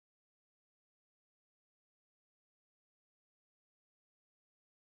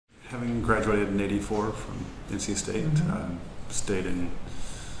having graduated in '84 from NC State, stayed in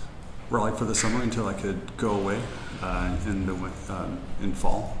Raleigh for the summer until I could go away in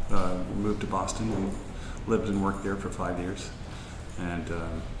fall. Moved to Boston and lived and worked there for 5 years, and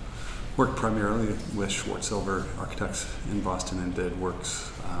worked primarily with Schwartz-Silver architects in Boston, and did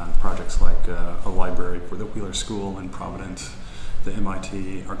projects like a library for the Wheeler School in Providence, the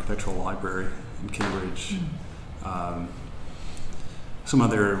MIT Architectural Library in Cambridge, some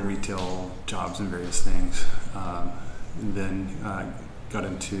other retail jobs and various things. And then got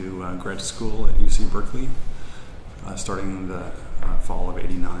into grad school at UC Berkeley, starting in the fall of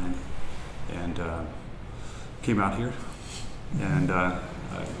 '89, and came out here and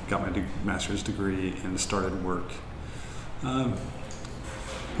got my master's degree and started work.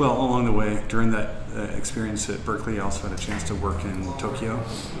 Well, along the way, during that experience at Berkeley, I also had a chance to work in Tokyo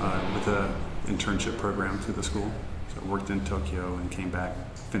with an internship program through the school. So I worked in Tokyo and came back,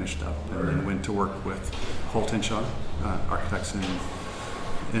 finished up, and then went to work with Holt & Shaw architects in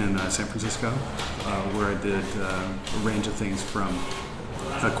San Francisco, where I did a range of things from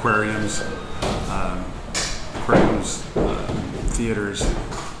aquariums, theaters,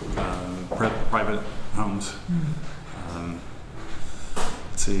 private homes.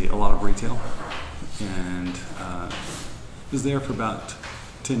 A lot of retail, and was there for about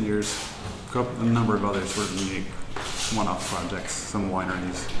 10 years. A number of other sort of unique one-off projects, some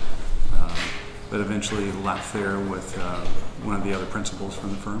wineries, but eventually left there with one of the other principals from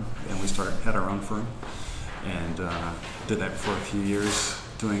the firm, and we had our own firm, and did that for a few years,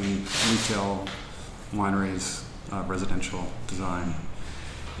 doing retail, wineries, residential design,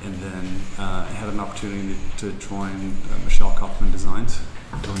 and then had an opportunity to join Michelle Kaufman Designs,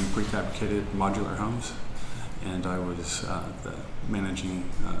 doing prefabricated modular homes, and I was the managing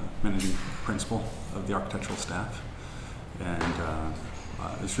principal of the architectural staff, and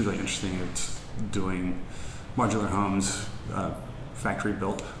it's really interesting. It's doing modular homes,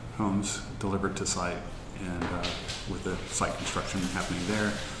 factory-built homes delivered to site, and with the site construction happening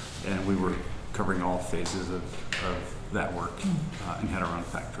there, and we were covering all phases of that work, and had our own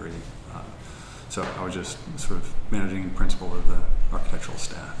factory. So I was just sort of managing principal of the architectural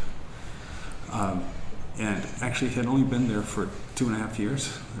staff. And actually had only been there for 2.5 years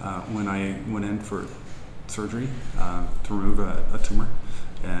when I went in for surgery to remove a tumor.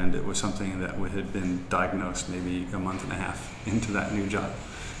 And it was something that had been diagnosed maybe a month and a half into that new job.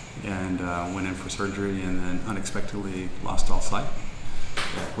 And went in for surgery and then unexpectedly lost all sight,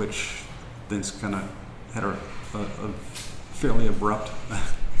 which then kind of had a fairly abrupt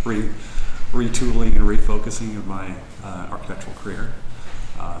retooling and refocusing of my architectural career.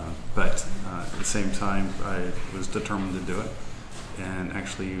 But at the same time, I was determined to do it, and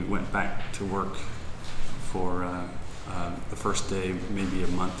actually went back to work for the first day, maybe a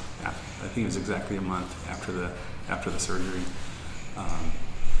month after. I think it was exactly a month after the surgery.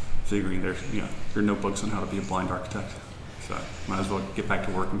 Figuring there are no books on how to be a blind architect, so might as well get back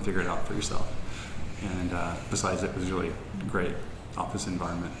to work and figure it out for yourself. And besides, it was really a great office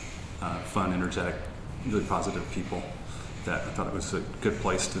environment, fun, energetic, really positive people, that I thought it was a good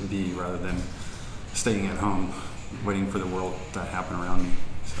place to be rather than staying at home waiting for the world to happen around me.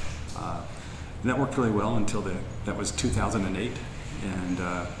 So, and that worked really well until that was 2008,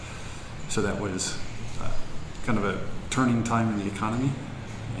 and so that was kind of a turning time in the economy,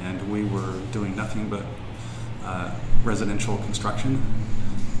 and we were doing nothing but residential construction,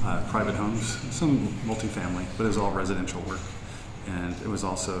 private homes, some multifamily, but it was all residential work, and it was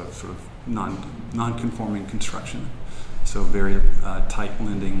also sort of non-conforming construction, so very tight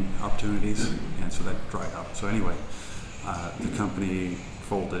lending opportunities, and so that dried up. So anyway, the company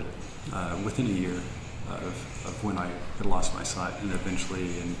folded within a year of when I had lost my sight, and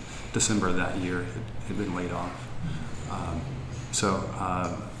eventually in December of that year had been laid off.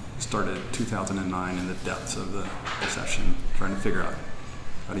 Started 2009 in the depths of the recession, trying to figure out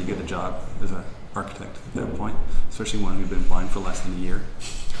how do you get a job as an architect at that point, especially one who'd been blind for less than a year.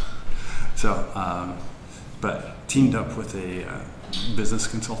 So, but teamed up with a business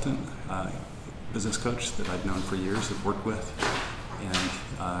consultant, business coach that I'd known for years, had worked with, and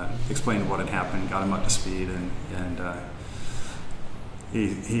explained what had happened, got him up to speed, and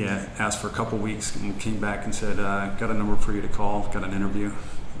he asked for a couple weeks and came back and said, got a number for you to call, got an interview,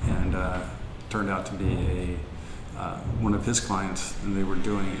 and turned out to be one of his clients, and they were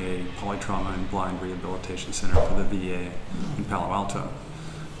doing a polytrauma and blind rehabilitation center for the VA in Palo Alto.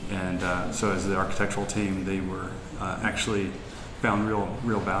 And so as the architectural team, they were actually found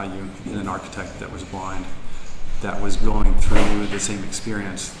real value in an architect that was blind, that was going through the same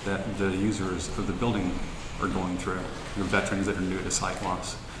experience that the users of the building are going through. They're veterans that are new to sight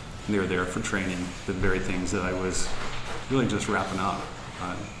loss. And they were there for training, the very things that I was really just wrapping up.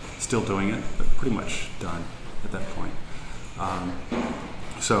 Still doing it, but pretty much done at that point.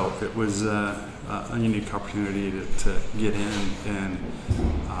 So it was a unique opportunity to get in and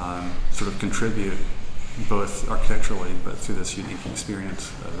sort of contribute both architecturally, but through this unique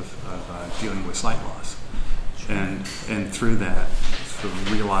experience of dealing with sight loss. And through that, sort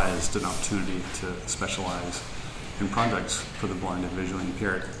of realized an opportunity to specialize in projects for the blind and visually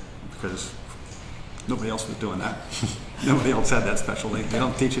impaired, because nobody else was doing that. Nobody else had that specialty. They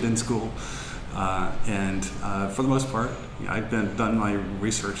don't teach it in school. And for the most part, I've done my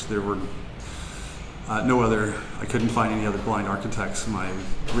research. There were I couldn't find any other blind architects. My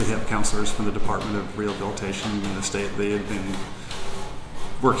rehab counselors from the Department of Rehabilitation in the state, they had been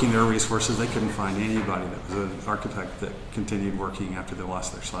working their resources. They couldn't find anybody that was an architect that continued working after they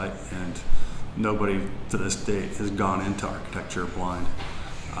lost their sight. And nobody to this date has gone into architecture blind.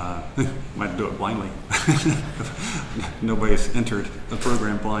 Might do it blindly. Nobody's entered a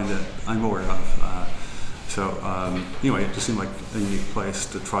program blind that I'm aware of. Anyway, it just seemed like a unique place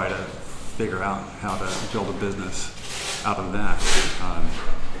to try to figure out how to build a business out of that.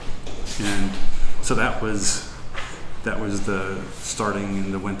 And so that was the starting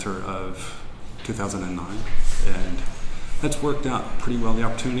in the winter of 2009, and that's worked out pretty well. The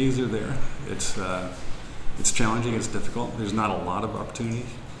opportunities are there. It's challenging, it's difficult. There's not a lot of opportunity,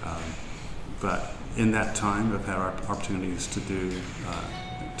 but in that time I've had opportunities to do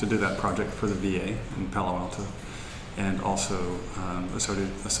that project for the VA in Palo Alto, and also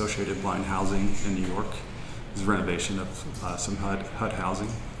associated blind housing in New York. There's renovation of some HUD housing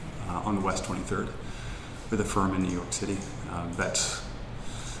on the West 23rd with a firm in New York City. That's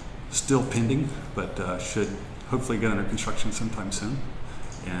still pending, but should hopefully get under construction sometime soon.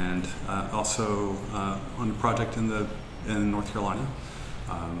 And also on a project in North Carolina,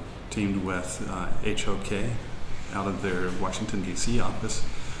 teamed with HOK out of their Washington, D.C. office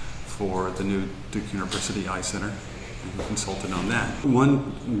for the new Duke University Eye Center, and consulted on that.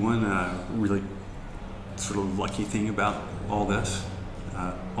 One really sort of lucky thing about all this,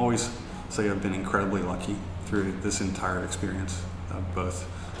 always say I've been incredibly lucky through this entire experience of both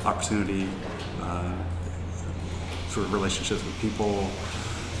opportunity, sort of relationships with people,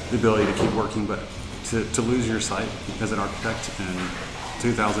 the ability to keep working, but to lose your sight as an architect in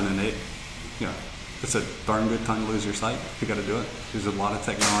 2008, it's a darn good time to lose your sight. You got to do it. There's a lot of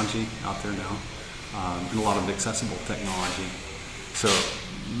technology out there now, and a lot of accessible technology. So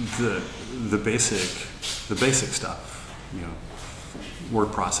the basic stuff,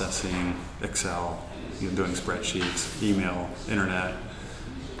 word processing, Excel, doing spreadsheets, email, internet,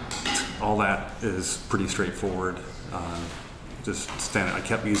 all that is pretty straightforward. I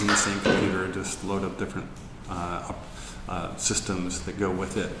kept using the same computer, just load up different systems that go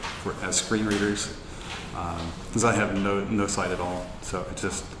with it as screen readers, because I have no sight at all. So it's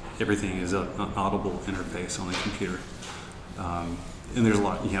just everything is an audible interface on the computer, and there's a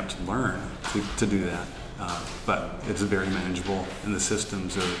lot you have to learn to do that. But it's very manageable, and the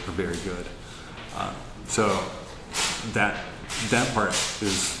systems are very good. So that part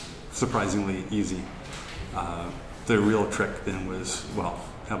is surprisingly easy. The real trick then was, well,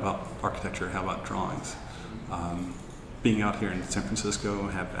 how about architecture? How about drawings? Being out here in San Francisco,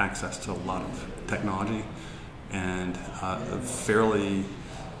 I have access to a lot of technology and a fairly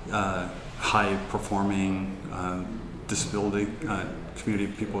high-performing disability community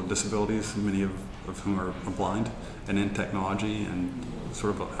of people with disabilities, many of whom are blind and in technology and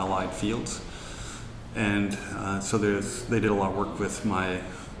sort of allied fields. And so they did a lot of work with my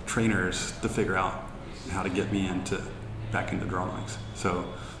trainers to figure out how to get me back into drawings. So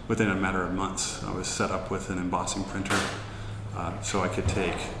within a matter of months, I was set up with an embossing printer, so I could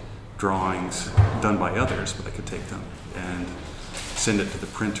take drawings done by others, but I could take them and send it to the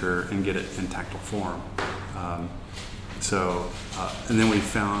printer and get it in tactile form. And then we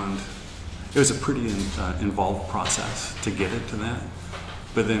found it was a pretty involved process to get it to that.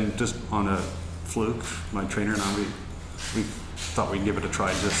 But then just on a fluke, my trainer and I, we thought we'd give it a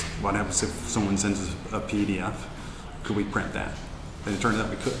try. Just what happens if someone sends us a PDF? Could we print that? And it turned out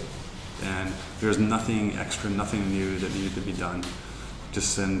we could. And there's nothing extra, nothing new that needed to be done.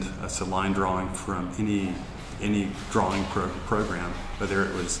 Just send us a line drawing from any drawing program, whether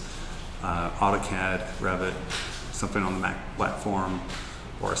it was AutoCAD, Revit, something on the Mac platform,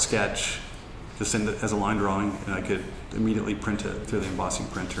 or a sketch. Just send it as a line drawing, and I could immediately print it through the embossing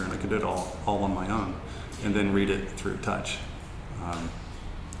printer, and I could do it all on my own, and then read it through touch.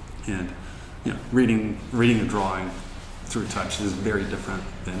 Reading a drawing through touch is very different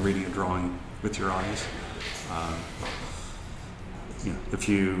than reading a drawing with your eyes. if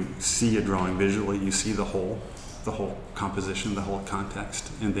you see a drawing visually, you see the whole composition, the whole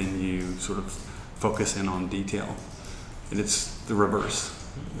context, and then you sort of focus in on detail. And it's the reverse,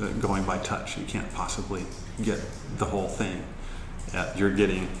 going by touch. You can't possibly get the whole thing. You're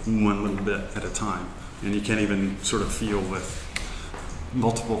getting one little bit at a time, and you can't even sort of feel with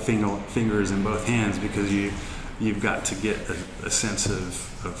multiple fingers in both hands, because you've got to get a sense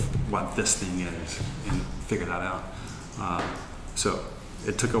of what this thing is and figure that out. So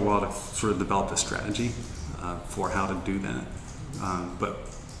it took a while to sort of develop a strategy for how to do that. But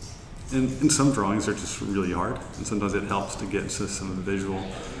in some drawings they're just really hard, and sometimes it helps to get some of the visual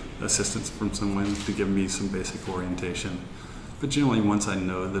assistance from someone to give me some basic orientation. But generally, once I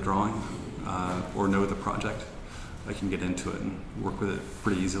know the drawing or know the project, I can get into it and work with it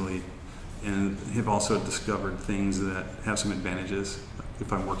pretty easily. And have also discovered things that have some advantages.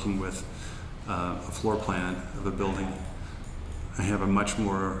 If I'm working with a floor plan of a building, I have a much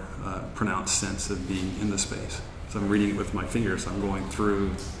more pronounced sense of being in the space. So I'm reading it with my fingers. I'm going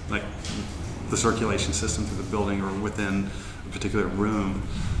through like the circulation system through the building or within a particular room.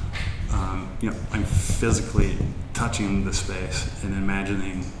 I'm physically touching the space and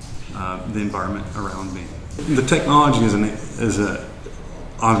imagining the environment around me. The technology is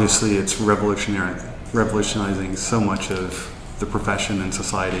obviously it's revolutionizing so much of the profession and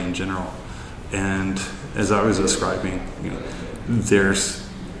society in general. And as I was describing,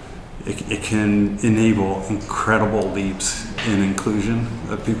 it can enable incredible leaps in inclusion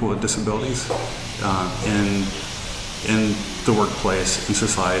of people with disabilities in the workplace, in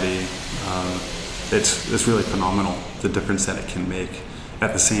society. It's really phenomenal, the difference that it can make.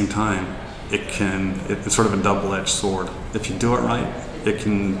 At the same time, it's sort of a double-edged sword. If you do it right, it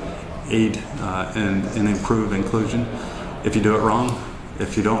can aid and improve inclusion. If you do it wrong,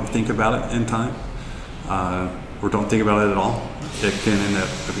 if you don't think about it in time, or don't think about it at all, it can end up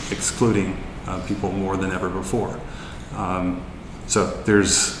excluding people more than ever before. So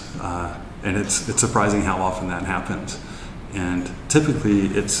there's, and it's surprising how often that happens. And typically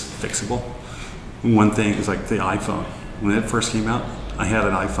it's fixable. One thing is like the iPhone. When it first came out, I had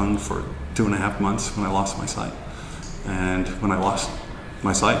an iPhone for 2.5 months when I lost my sight. And when I lost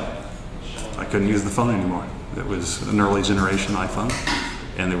my sight, I couldn't use the phone anymore. It was an early generation iPhone,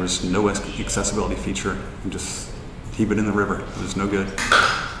 and there was no accessibility feature. You just heave it in the river. It was no good.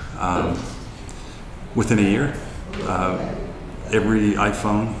 Within a year, every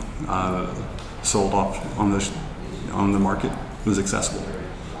iPhone sold off on the market was accessible.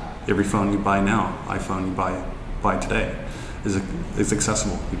 Every phone you buy now, iPhone you buy today, is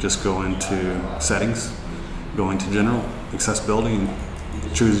accessible. You just go into settings, go into general accessibility, and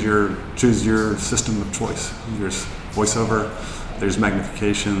choose your system of choice. There's voiceover, there's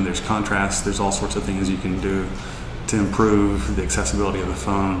magnification, there's contrast, there's all sorts of things you can do to improve the accessibility of the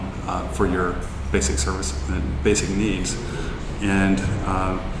phone for your basic service and basic needs. And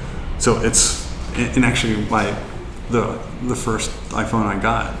so and actually the first iPhone I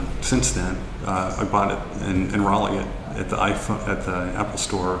got since then, I bought it in Raleigh at the Apple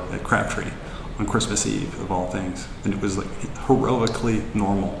store at Crabtree on Christmas Eve, of all things. And it was like heroically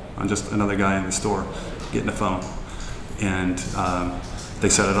normal. I'm just another guy in the store getting a phone. And they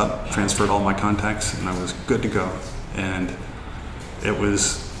set it up, transferred all my contacts, and I was good to go. And it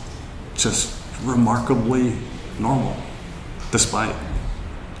was just remarkably normal, despite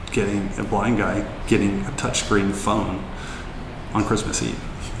getting a blind guy getting a touchscreen phone on Christmas Eve.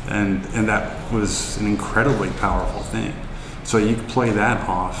 And that was an incredibly powerful thing. So you could play that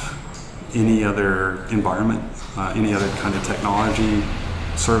off any other environment, any other kind of technology,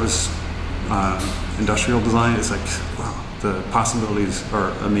 service, industrial design. It's like, wow, the possibilities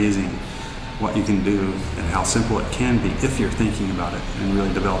are amazing, what you can do and how simple it can be if you're thinking about it and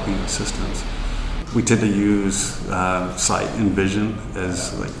really developing those systems. We tend to use sight and vision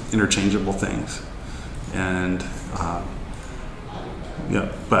as like interchangeable things, and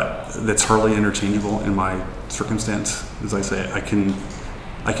but that's hardly interchangeable in my circumstance. As I say, I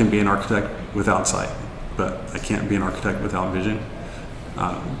can be an architect without sight, but I can't be an architect without vision.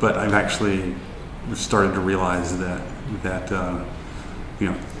 But I've actually started to realize that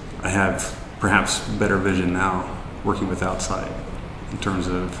I have perhaps better vision now working without sight in terms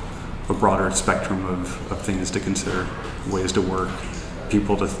of a broader spectrum of things to consider, ways to work,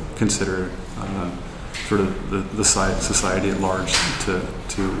 people to consider, sort of the society at large to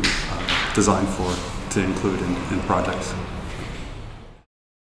design for, to include in projects.